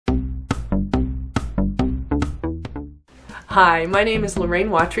Hi, my name is Lorraine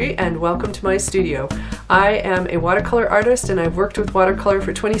Watry and welcome to my studio. I am a watercolor artist and I've worked with watercolor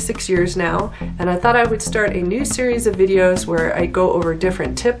for 26 years now, and I thought I would start a new series of videos where I go over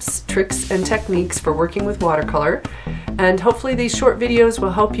different tips, tricks, and techniques for working with watercolor. And hopefully these short videos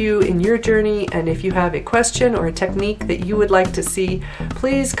will help you in your journey, and if you have a question or a technique that you would like to see,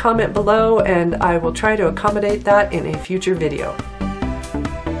 please comment below and I will try to accommodate that in a future video.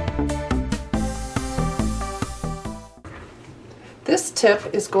 This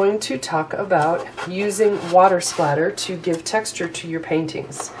tip is going to talk about using water splatter to give texture to your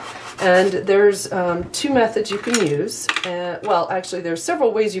paintings. And there's two methods you can use. Well, actually there's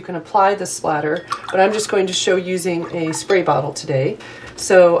several ways you can apply the splatter, but I'm just going to show using a spray bottle today.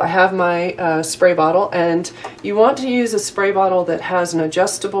 So I have my spray bottle, and you want to use a spray bottle that has an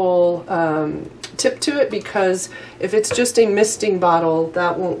adjustable tip to it, because if it's just a misting bottle,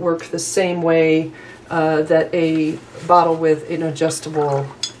 that won't work the same way that a bottle with an adjustable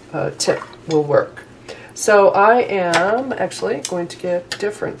tip will work. So I am actually going to get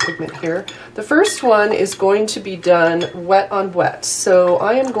different pigment here. The first one is going to be done wet on wet. So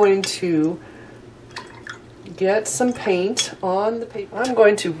I am going to get some paint on the paper. I'm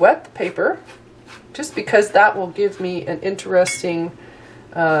going to wet the paper just because that will give me an interesting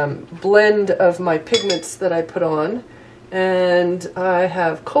blend of my pigments that I put on. And I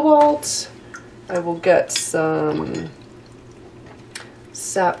have cobalt. I will get some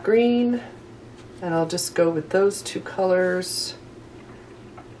sap green, and I'll just go with those two colors,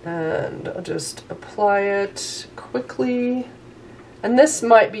 and I'll just apply it quickly. And this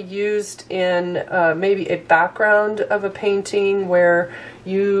might be used in maybe a background of a painting where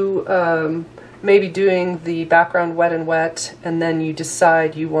you may be doing the background wet and wet, and then you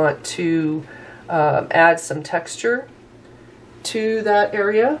decide you want to add some texture to that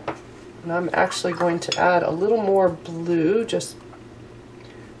area. And I'm actually going to add a little more blue, just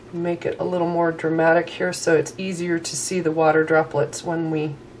make it a little more dramatic here so it's easier to see the water droplets when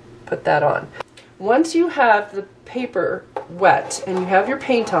we put that on. Once you have the paper wet and you have your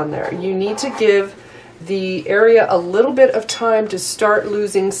paint on there, you need to give the area a little bit of time to start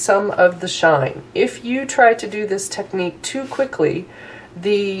losing some of the shine. If you try to do this technique too quickly,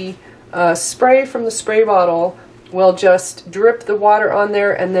 the spray from the spray bottle will just drip the water on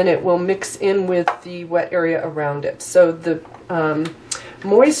there, and then it will mix in with the wet area around it. So the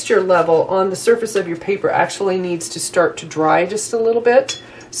moisture level on the surface of your paper actually needs to start to dry just a little bit.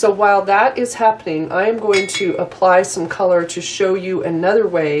 So while that is happening, I am going to apply some color to show you another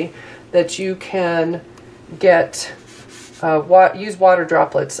way that you can get use water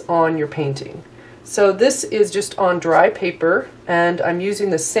droplets on your painting. So this is just on dry paper, and I'm using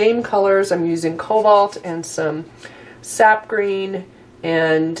the same colors. I'm using cobalt and some sap green,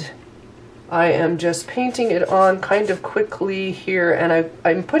 and I am just painting it on kind of quickly here, and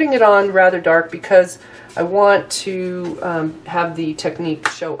I'm putting it on rather dark because I want to have the technique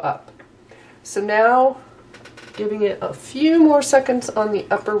show up. So now, giving it a few more seconds on the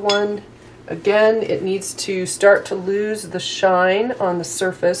upper one. Again, it needs to start to lose the shine on the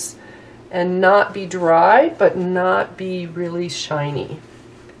surface and not be dry, but not be really shiny.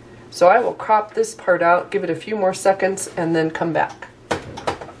 So I will crop this part out, give it a few more seconds, and then come back.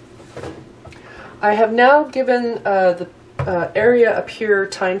 I have now given the area up here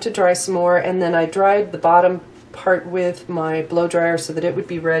time to dry some more, and then I dried the bottom part with my blow dryer so that it would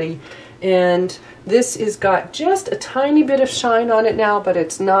be ready. And this has got just a tiny bit of shine on it now, but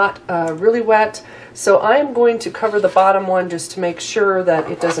it's not really wet. So I am going to cover the bottom one just to make sure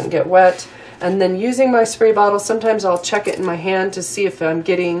that it doesn't get wet. And then using my spray bottle, sometimes I'll check it in my hand to see if I'm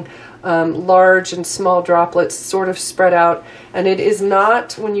getting large and small droplets sort of spread out. And it is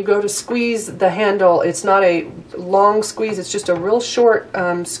not, when you go to squeeze the handle, it's not a long squeeze, it's just a real short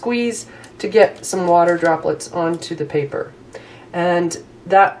squeeze to get some water droplets onto the paper. And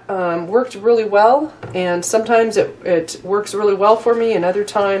that worked really well, and sometimes it works really well for me, and other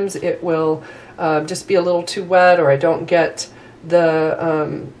times it will just be a little too wet, or I don't get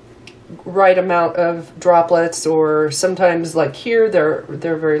the right amount of droplets, or sometimes like here they're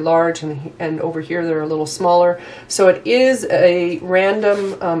very large, and over here they're a little smaller. So it is a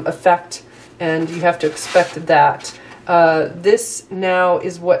random effect, and you have to expect that. This now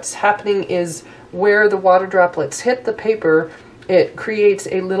is what's happening is where the water droplets hit the paper, it creates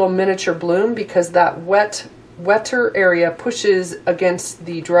a little miniature bloom because that wet wetter area pushes against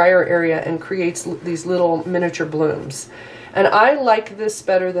the drier area and creates these little miniature blooms. And I like this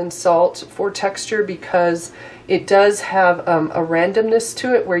better than salt for texture because it does have a randomness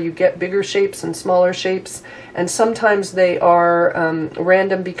to it where you get bigger shapes and smaller shapes, and sometimes they are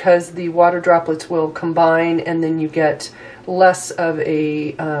random because the water droplets will combine and then you get less of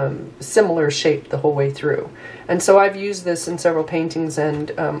a similar shape the whole way through. And so I've used this in several paintings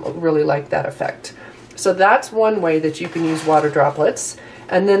and really like that effect. So that's one way that you can use water droplets.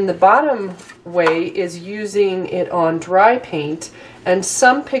 And then the bottom way is using it on dry paint, and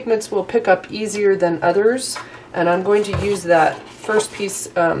some pigments will pick up easier than others. And I'm going to use that first piece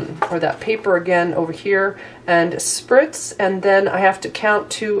or that paper again over here and spritz, and then I have to count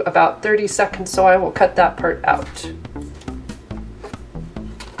to about 30 seconds, so I will cut that part out.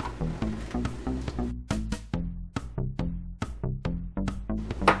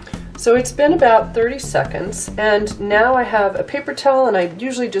 So it's been about 30 seconds, and now I have a paper towel, and I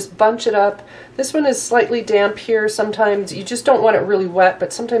usually just bunch it up. This one is slightly damp here. Sometimes you just don't want it really wet,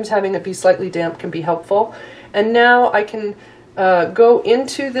 but sometimes having it be slightly damp can be helpful. And now I can go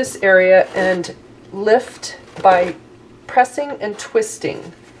into this area and lift by pressing and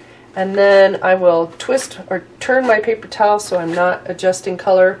twisting. And then I will twist or turn my paper towel so I'm not adjusting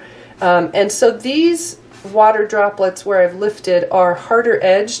color. And so these water droplets where I've lifted are harder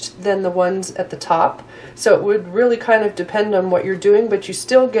edged than the ones at the top. So it would really kind of depend on what you're doing, but you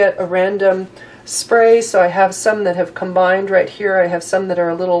still get a random spray. So I have some that have combined right here. I have some that are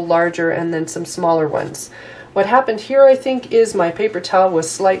a little larger and then some smaller ones. What happened here, I think, is my paper towel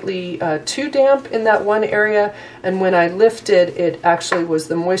was slightly too damp in that one area, and when I lifted, it actually was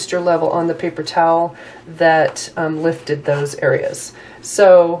the moisture level on the paper towel that lifted those areas.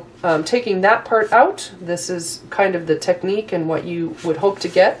 So taking that part out, this is kind of the technique and what you would hope to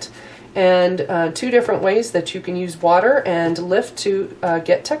get, and two different ways that you can use water and lift to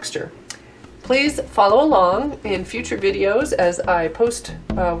get texture. Please follow along in future videos as I post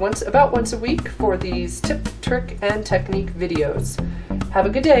about once a week for these tip, trick, and technique videos. Have a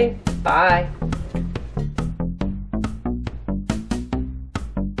good day. Bye.